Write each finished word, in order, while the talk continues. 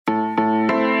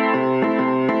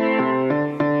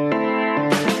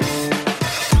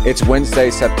It's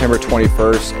Wednesday, September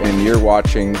 21st, and you're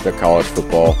watching the College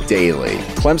Football Daily.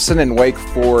 Clemson and Wake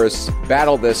Forest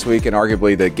battled this week in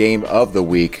arguably the game of the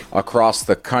week across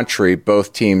the country,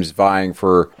 both teams vying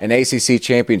for an ACC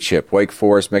championship. Wake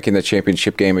Forest making the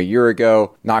championship game a year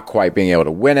ago, not quite being able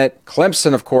to win it.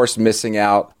 Clemson, of course, missing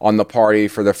out on the party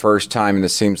for the first time in it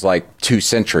seems like 2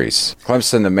 centuries.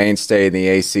 Clemson, the mainstay in the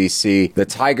ACC. The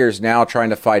Tigers now trying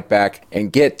to fight back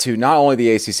and get to not only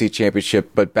the ACC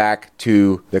championship, but back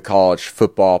to the college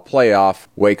football playoff.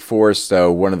 Wake Forest,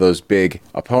 though, one of those big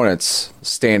opponents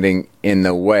standing in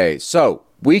the way. So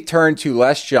we turn to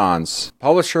Les Johns,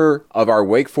 publisher of our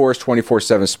Wake Forest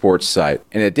 24/7 sports site,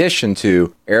 in addition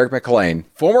to Eric McLean,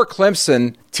 former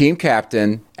Clemson team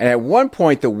captain, and at one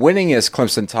point the winningest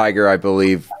Clemson Tiger, I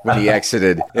believe, when he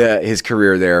exited his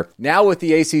career there. Now with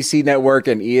the ACC Network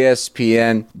and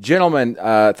ESPN. Gentlemen,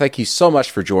 thank you so much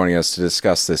for joining us to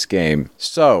discuss this game.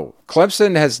 So,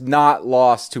 Clemson has not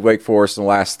lost to Wake Forest in the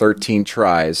last 13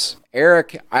 tries.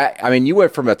 Eric, I mean, you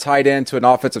went from a tight end to an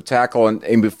offensive tackle,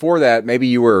 and before that, maybe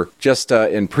you were just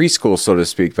in preschool, so to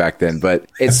speak, back then. But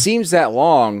it seems that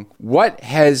long. What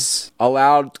has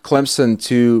allowed Clemson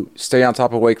to stay on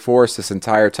top of Wake Forest this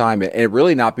entire time and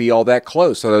really not be all that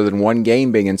close, other than one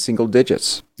game being in single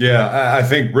digits? Yeah, I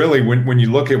think really when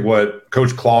you look at what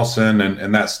Coach Clawson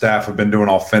and that staff have been doing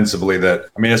offensively, that,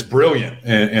 I mean, it's brilliant.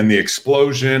 And the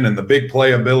explosion and the big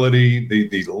playability,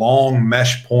 the long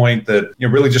mesh point that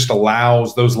really just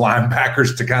allows those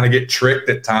linebackers to kind of get tricked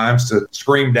at times to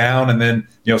screen down. And then,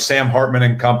 Sam Hartman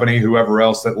and company, whoever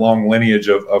else, that long lineage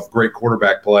of great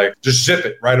quarterback play, just zip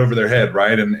it right over their head,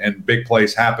 right? And big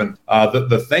plays happen.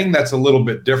 The thing that's a little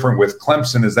bit different with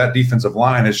Clemson is that defensive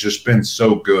line has just been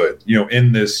so good,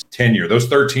 in this tenure. Those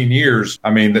 13 years, I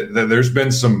mean, there's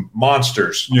been some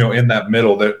monsters, in that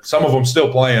middle, that some of them still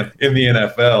playing in the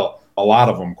NFL. A lot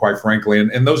of them, quite frankly.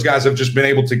 And those guys have just been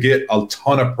able to get a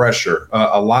ton of pressure,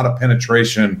 a lot of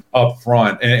penetration up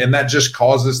front. And that just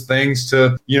causes things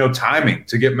to, timing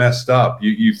to get messed up.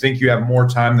 You think you have more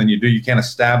time than you do. You can't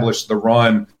establish the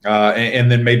run.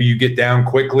 And then maybe you get down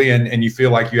quickly and you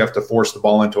feel like you have to force the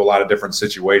ball into a lot of different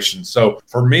situations. So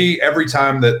for me, every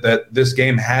time that this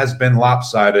game has been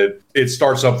lopsided, it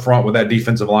starts up front with that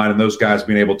defensive line and those guys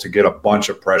being able to get a bunch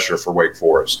of pressure for Wake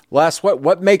Forest. Les,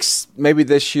 what makes maybe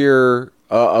this year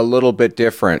a little bit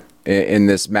different in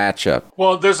this matchup?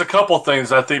 Well, there's a couple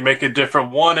things I think make it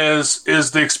different. One is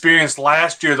the experience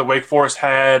last year that Wake Forest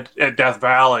had at Death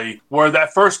Valley, where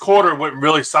that first quarter went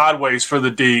really sideways for the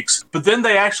Deacs, but then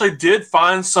they actually did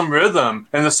find some rhythm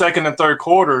in the second and third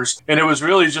quarters, and it was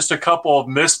really just a couple of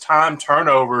mistimed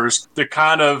turnovers that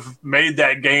kind of made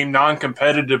that game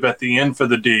non-competitive at the end for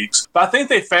the Deacs. But I think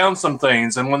they found some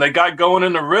things, and when they got going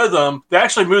in the rhythm, they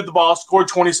actually moved the ball, scored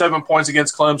 27 points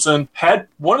against Clemson, had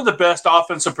one of the best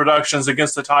offensive productions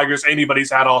against the Tigers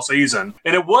anybody's had all season.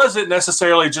 And it wasn't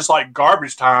necessarily just like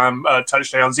garbage time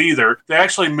touchdowns either. They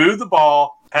actually moved the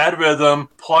ball, had rhythm,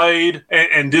 played,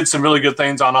 and did some really good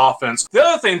things on offense. The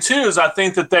other thing, too, is I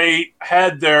think that they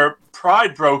had their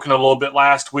pride broken a little bit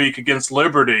last week against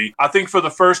Liberty. I think for the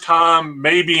first time,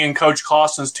 maybe in Coach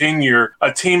Clawson's tenure,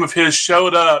 a team of his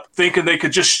showed up thinking they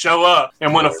could just show up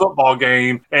and win a football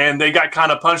game, and they got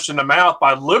kind of punched in the mouth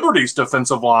by Liberty's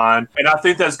defensive line. And I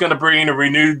think that's going to bring a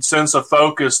renewed sense of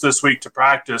focus this week to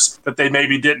practice that they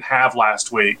maybe didn't have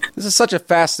last week. This is such a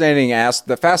fascinating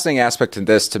the fascinating aspect to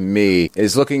this to me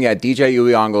is looking at DJ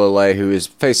Uiagalelei, who has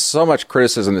faced so much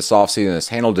criticism this offseason and has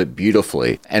handled it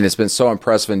beautifully and has been so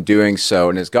impressive in doing so,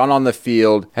 and has gone on the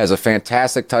field, has a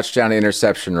fantastic touchdown to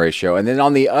interception ratio. And then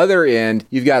on the other end,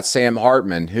 you've got Sam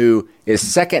Hartman, who is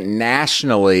second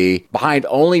nationally behind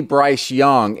only Bryce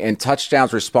Young in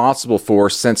touchdowns responsible for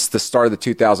since the start of the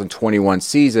 2021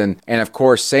 season. And of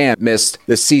course, Sam missed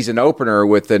the season opener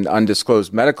with an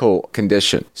undisclosed medical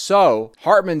condition. So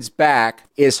Hartman's back.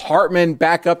 Is Hartman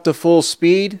back up to full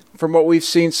speed from what we've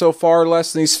seen so far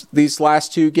less than these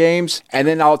last 2 games? And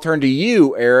then I'll turn to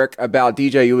you, Eric, about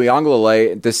DJ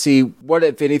Uiagalelei to see what,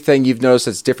 if anything, you've noticed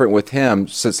that's different with him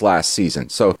since last season.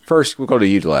 So first, we'll go to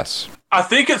you, Les. I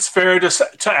think it's fair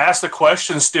to ask the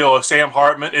question still if Sam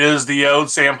Hartman is the old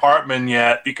Sam Hartman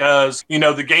yet, because,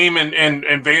 the game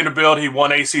in Vanderbilt, he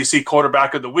won ACC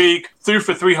Quarterback of the Week, threw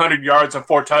for 300 yards and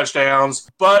 4 touchdowns,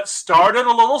 but started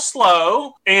a little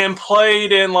slow and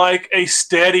played in like a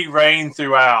steady reign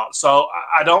throughout. So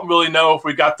I don't really know if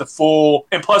we got the full,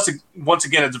 and plus, once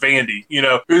again, it's Vandy,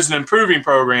 who's an improving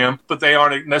program, but they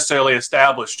aren't necessarily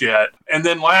established yet. And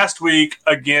then last week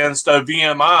against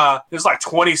VMI, it was like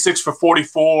 26 for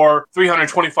 44,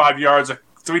 325 yards,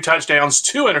 3 touchdowns,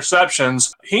 2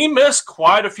 interceptions. He missed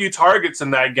quite a few targets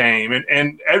in that game,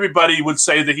 and everybody would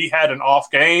say that he had an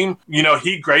off game.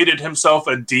 He graded himself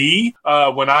a D.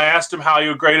 When I asked him how he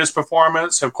would grade his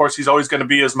performance, of course, he's always going to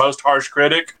be his most harsh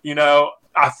critic.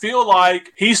 I feel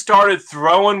like he started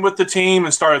throwing with the team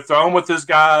and started throwing with his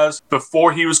guys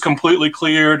before he was completely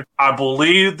cleared. I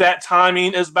believe that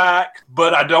timing is back,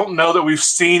 but I don't know that we've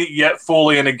seen it yet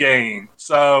fully in a game.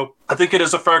 So I think it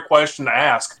is a fair question to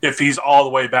ask if he's all the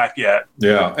way back yet.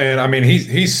 Yeah, and I mean,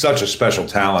 he's such a special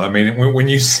talent. I mean, when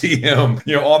you see him,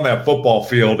 on that football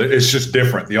field, it's just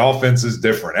different. The offense is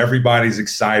different. Everybody's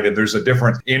excited. There's a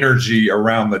different energy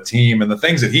around the team, and the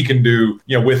things that he can do,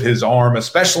 with his arm,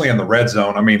 especially in the red zone.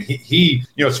 I mean, he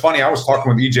it's funny. I was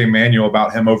talking with EJ Manuel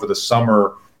about him over the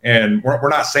summer. And we're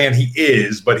not saying he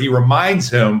is, but he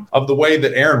reminds him of the way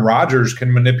that Aaron Rodgers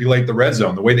can manipulate the red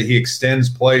zone, the way that he extends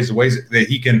plays, the ways that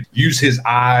he can use his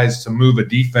eyes to move a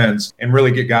defense and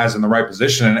really get guys in the right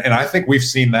position. And I think we've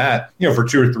seen that, for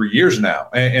 2 or 3 years now.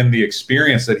 And the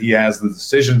experience that he has, the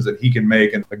decisions that he can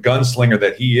make, and the gunslinger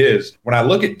that he is. When I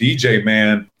look at DJ,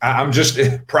 man, I'm just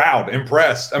proud,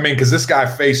 impressed. I mean, because this guy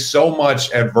faced so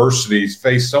much adversity,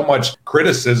 faced so much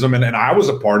criticism, and I was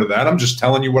a part of that. I'm just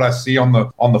telling you what I see on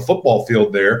the football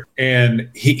field there. And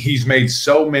he's made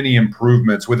so many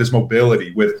improvements with his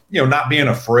mobility, with, not being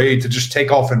afraid to just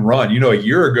take off and run. A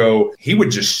year ago, he would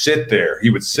just sit there.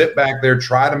 He would sit back there,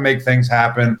 try to make things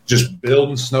happen, just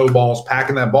building snowballs,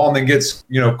 packing that ball, and then gets,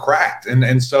 cracked.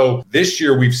 And so this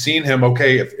year we've seen him,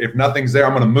 okay, if nothing's there,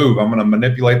 I'm going to move. I'm going to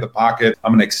manipulate the pocket.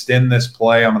 I'm going to extend this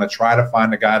play. I'm going to try to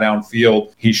find a guy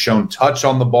downfield. He's shown touch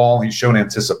on the ball. He's shown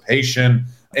anticipation.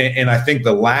 And I think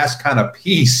the last kind of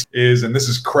piece is, and this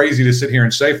is crazy to sit here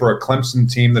and say for a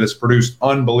Clemson team that has produced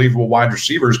unbelievable wide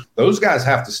receivers, those guys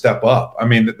have to step up. I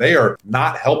mean, they are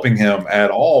not helping him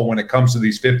at all when it comes to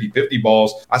these 50-50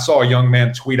 balls. I saw a young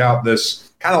man tweet out this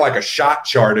kind of like a shot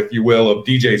chart, if you will, of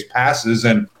DJ's passes,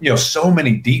 and so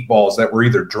many deep balls that were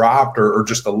either dropped or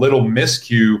just a little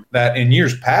miscue that in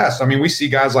years past, I mean, we see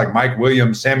guys like Mike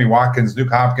Williams, Sammy Watkins, Nuke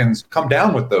Hopkins come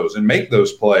down with those and make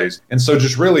those plays. And so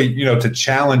just really, to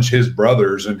challenge his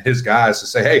brothers and his guys to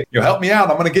say, hey, help me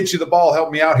out. I'm going to get you the ball. Help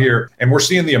me out here. And we're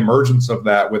seeing the emergence of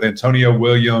that with Antonio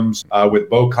Williams, with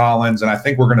Bo Collins, and I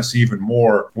think we're going to see even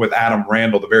more with Adam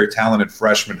Randall, the very talented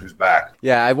freshman who's back.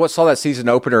 Yeah, I saw that season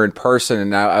opener in person,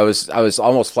 and I was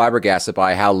almost flabbergasted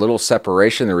by how little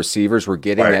separation the receivers were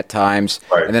getting at times.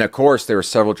 Right. And then, of course, there were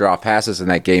several drop passes in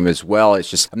that game as well. It's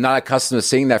just, I'm not accustomed to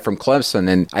seeing that from Clemson,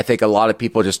 and I think a lot of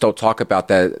people just don't talk about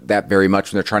that very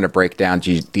much when they're trying to break down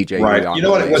DJ. Right.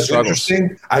 What's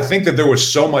interesting? I think that there was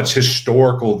so much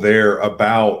historical there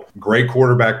about great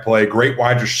quarterback play, great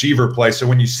wide receiver play. So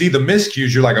when you see the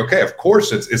miscues, you're like, okay, of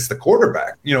course it's the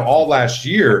quarterback. All last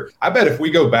year, I bet if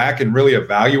we go back and really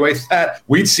evaluate that,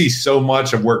 we'd see so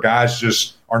much of where guys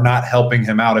just are not helping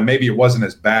him out. And maybe it wasn't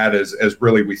as bad as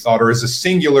really we thought, or as a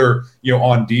singular,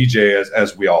 on DJ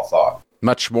as we all thought.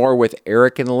 Much more with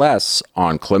Eric and Les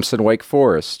on Clemson Wake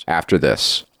Forest after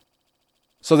this.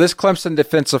 So this Clemson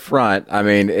defensive front, I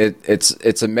mean,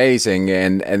 it's amazing,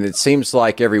 and it seems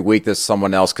like every week that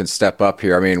someone else can step up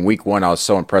here. I mean, week 1, I was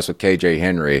so impressed with KJ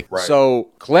Henry. Right. So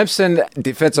Clemson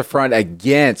defensive front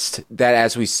against that,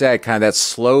 as we said, kind of that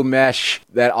slow mesh,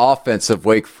 that offense of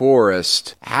Wake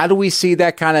Forest. How do we see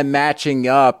that kind of matching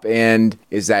up, and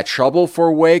is that trouble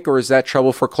for Wake or is that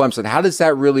trouble for Clemson? How does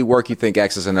that really work, you think,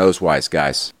 X's and O's wise,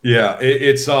 guys? Yeah,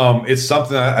 it's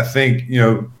something I think,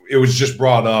 it was just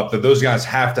brought up that those guys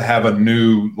have to have a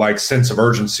new sense of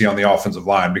urgency on the offensive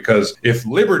line, because if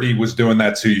Liberty was doing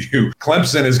that to you,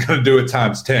 Clemson is going to do it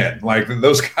times 10.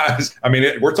 Those guys, I mean,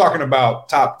 we're talking about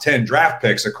top 10 draft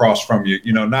picks across from you,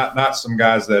 not some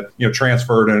guys that,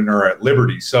 transferred and are at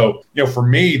Liberty. So, for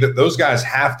me, that those guys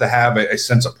have to have a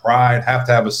sense of pride, have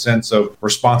to have a sense of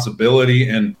responsibility,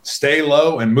 and stay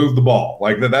low and move the ball.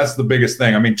 That's the biggest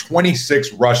thing. I mean,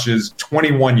 26 rushes,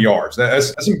 21 yards.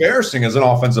 That's embarrassing as an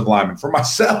offensive lineman for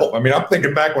myself. I mean, I'm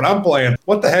thinking back when I'm playing,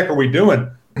 what the heck are we doing?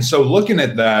 And so looking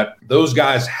at that, those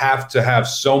guys have to have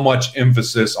so much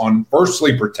emphasis on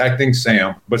firstly protecting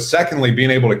Sam, but secondly being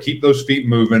able to keep those feet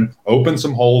moving, open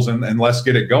some holes, and let's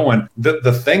get it going.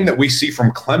 The thing that we see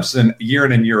from Clemson year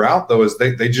in and year out, though, is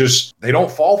they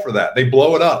don't fall for that. They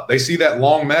blow it up. They see that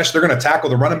long mesh, they're going to tackle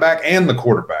the running back and the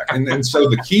quarterback. And so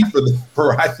the key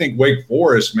for I think Wake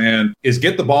Forest, man, is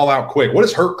get the ball out quick. What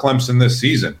has hurt Clemson this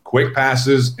season? Quick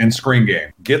passes and screen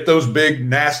game. Get those big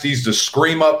nasties to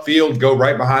scream upfield, go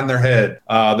right behind their head.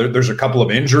 They're there's a couple of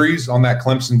injuries on that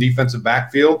Clemson defensive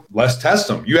backfield. Let's test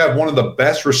them. You have one of the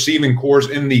best receiving cores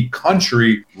in the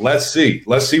country. Let's see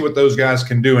what those guys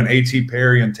can do. And A.T.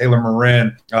 Perry and Taylor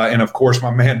Morin, and of course,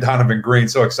 my man Donovan Green.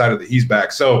 So excited that he's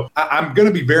back. So I'm going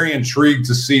to be very intrigued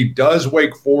to see, does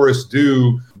Wake Forest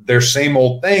do their same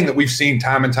old thing that we've seen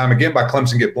time and time again by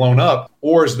Clemson get blown up?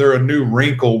 Or is there a new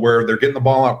wrinkle where they're getting the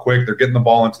ball out quick, they're getting the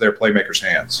ball into their playmakers'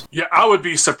 hands? Yeah, I would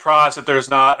be surprised if there's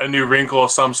not a new wrinkle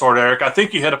of some sort, Eric. I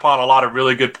think you hit upon a lot of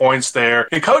really good points there.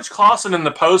 And Coach Clausen in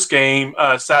the postgame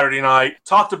Saturday night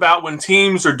talked about when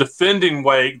teams are defending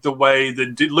Wake the way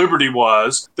that Liberty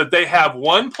was, that they have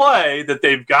one play that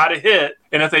they've got to hit,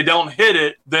 and if they don't hit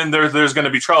it, then there's going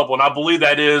to be trouble. And I believe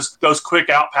that is those quick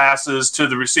out passes to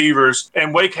the receivers.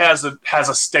 And Wake has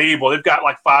a stable. They've got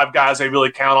like 5 guys they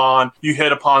really count on. You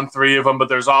hit upon 3 of them, but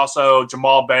there's also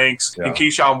Jamal Banks and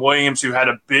Keyshawn Williams, who had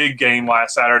a big game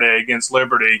last Saturday against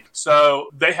Liberty. So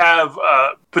they have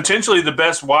potentially the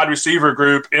best wide receiver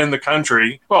group in the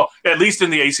country. Well, at least in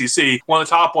the ACC, one of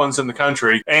the top ones in the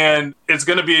country. And it's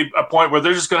going to be a point where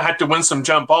they're just going to have to win some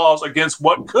jump balls against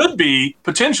what could be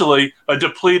potentially a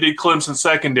depleted Clemson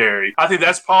secondary. I think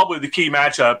that's probably the key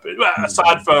matchup,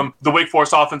 aside from the Wake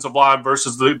Forest offensive line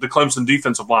versus the Clemson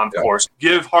defensive line, of course.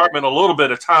 Give Hartman a little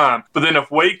bit of time. But then if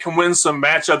Wake can win some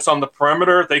matchups on the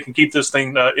perimeter, they can keep this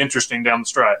thing interesting down the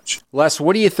stretch. Les,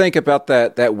 what do you think about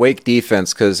that Wake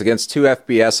defense? Because against 2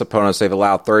 FBS opponents, they've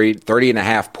allowed 30 and a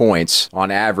half points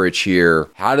on average here.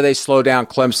 How do they slow down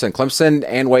Clemson? Clemson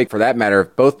and Wake, for that matter,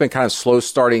 have both been kind of slow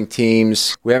starting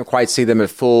teams. We haven't quite seen them at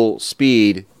full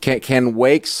speed. Can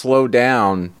Wake slow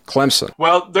down Clemson?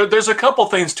 Well, there's a couple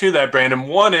things to that, Brandon.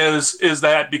 One is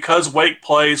that because Wake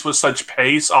plays with such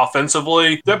pace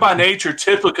offensively, they're by nature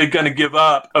typically going to give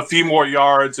up a few more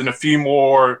yards and a few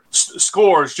more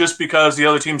scores just because the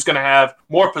other team's going to have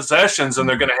more possessions than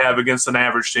they're going to have against an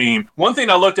average team. One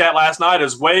thing I looked at last night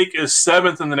is Wake is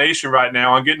 7th in the nation right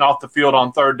now on getting off the field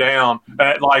on third down.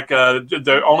 At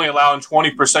they're only allowing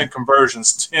 20%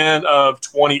 conversions, 10 of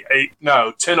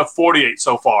 48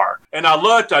 so far. And I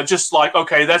looked,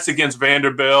 okay, that's against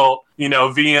Vanderbilt,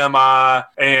 VMI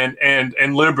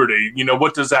and Liberty.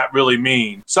 What does that really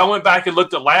mean? So I went back and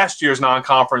looked at last year's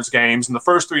non-conference games. In the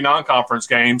first 3 non-conference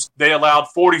games, they allowed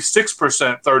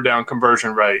 46% third down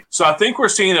conversion rate. So I think we're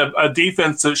seeing a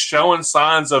defense that's showing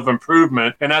signs of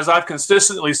improvement. And as I've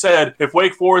consistently said, if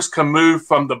Wake Forest can move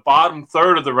from the bottom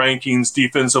third of the rankings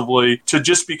defensively to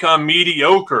just become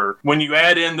mediocre, when you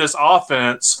add in this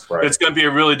offense, It's going to be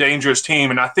a really dangerous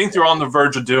team. And I think they're on the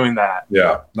verge of doing that.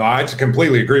 Yeah, no, I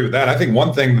completely agree with that. I think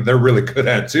one thing that they're really good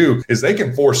at too is they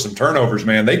can force some turnovers,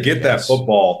 man. They get that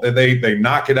football. They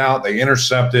knock it out. They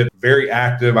intercept it. Very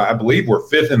active. I believe we're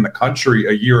 5th in the country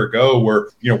a year ago. We're,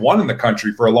 1 in the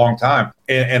country for a long time.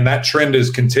 And that trend is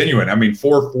continuing. I mean,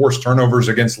 4 forced turnovers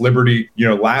against Liberty,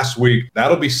 last week.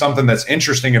 That'll be something that's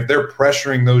interesting if they're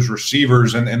pressuring those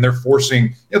receivers and they're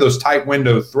forcing those tight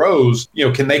window throws.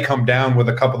 Can they come down with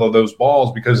a couple of those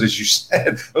balls? Because as you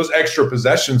said, those extra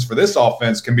possessions for this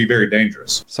offense can be very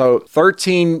dangerous. So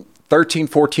 13,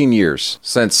 14 years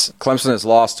since Clemson has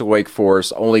lost to Wake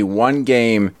Forest. Only 1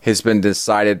 game has been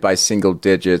decided by single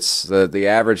digits. The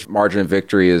average margin of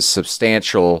victory is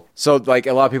substantial. So,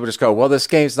 a lot of people just go, well, this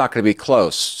game's not going to be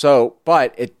close.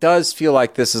 But it does feel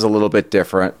like this is a little bit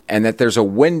different and that there's a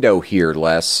window here,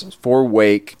 Les, for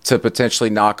Wake to potentially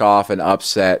knock off and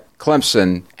upset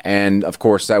Clemson. And, of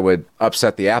course, that would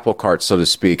upset the apple cart, so to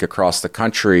speak, across the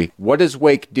country. What does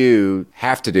Wake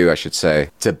have to do,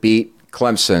 to beat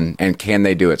Clemson, and can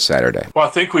they do it Saturday? Well, I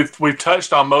think we've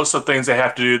touched on most of the things they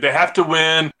have to do. They have to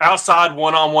win outside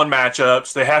one-on-one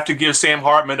matchups. They have to give Sam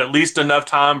Hartman at least enough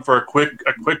time for a quick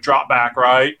drop back,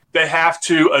 right? They have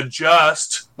to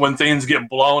adjust when things get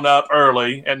blown up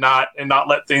early and not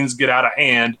let things get out of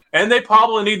hand. And they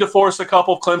probably need to force a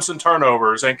couple Clemson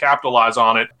turnovers and capitalize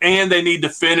on it. And they need to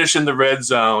finish in the red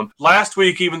zone. Last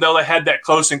week, even though they had that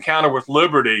close encounter with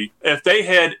Liberty, if they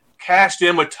had cashed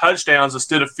in with touchdowns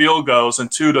instead of field goals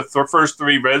and 2 to first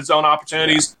 3 red zone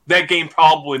opportunities, that game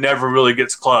probably never really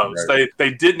gets close. Right.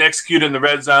 They didn't execute in the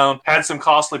red zone, had some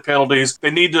costly penalties. They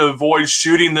need to avoid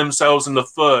shooting themselves in the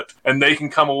foot, and they can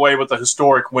come away with a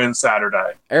historic win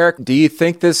Saturday. Eric, do you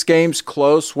think this game's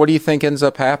close? What do you think ends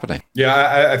up happening?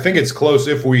 Yeah, I think it's close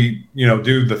if we,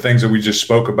 do the things that we just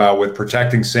spoke about with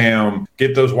protecting Sam,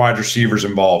 get those wide receivers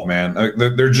involved, man.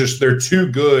 They're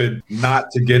too good not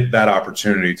to get that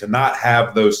opportunity, to not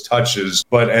have those touches.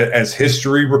 But as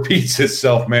history repeats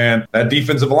itself, man, that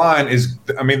defensive line is,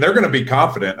 I mean, they're going to be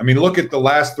confident. I mean, look at the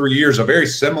last 3 years, a very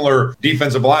similar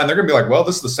defensive line. They're going to be like, well,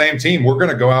 this is the same team. We're going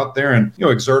to go out there and,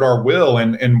 exert our will.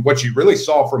 And what you really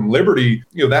saw from Liberty,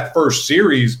 that first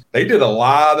series, they did a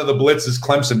lot of the blitzes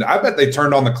Clemson. I bet they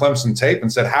turned on the Clemson tape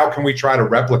and said, how can we try to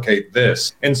replicate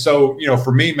this? And so,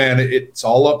 for me, man, it's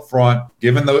all up front,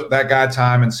 giving that guy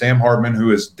time and Sam Hartman,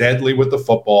 who is deadly with the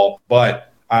football. But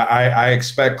I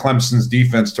expect Clemson's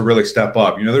defense to really step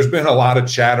up. There's been a lot of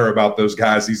chatter about those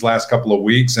guys these last couple of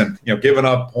weeks and, giving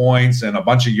up points and a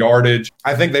bunch of yardage.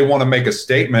 I think they want to make a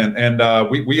statement. And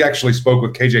we actually spoke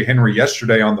with KJ Henry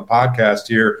yesterday on the podcast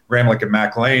here, Gramlich and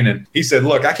Mac Lane. And he said,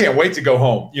 look, I can't wait to go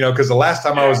home, because the last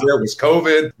time I was there was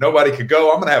COVID. Nobody could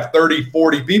go. I'm going to have 30,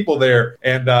 40 people there.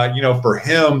 And, for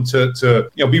him to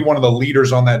be one of the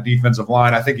leaders on that defensive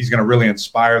line, I think he's going to really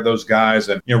inspire those guys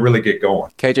and, really get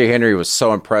going. KJ Henry was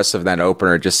so impressive in that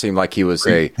opener. It just seemed like he was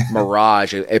a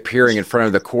mirage appearing in front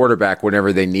of the quarterback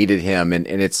whenever they needed him. And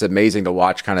it's amazing to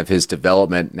watch kind of his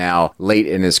development now late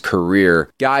in his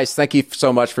career. Guys, thank you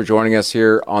so much for joining us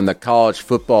here on the College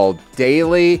Football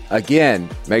Daily. Again,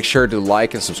 make sure to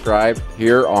like and subscribe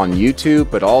here on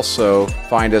YouTube, but also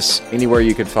find us anywhere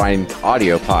you can find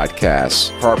audio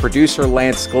podcasts. For our producer,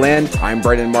 Lance Glenn, I'm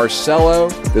Brendan Marcello.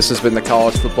 This has been the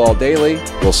College Football Daily.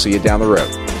 We'll see you down the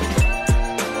road.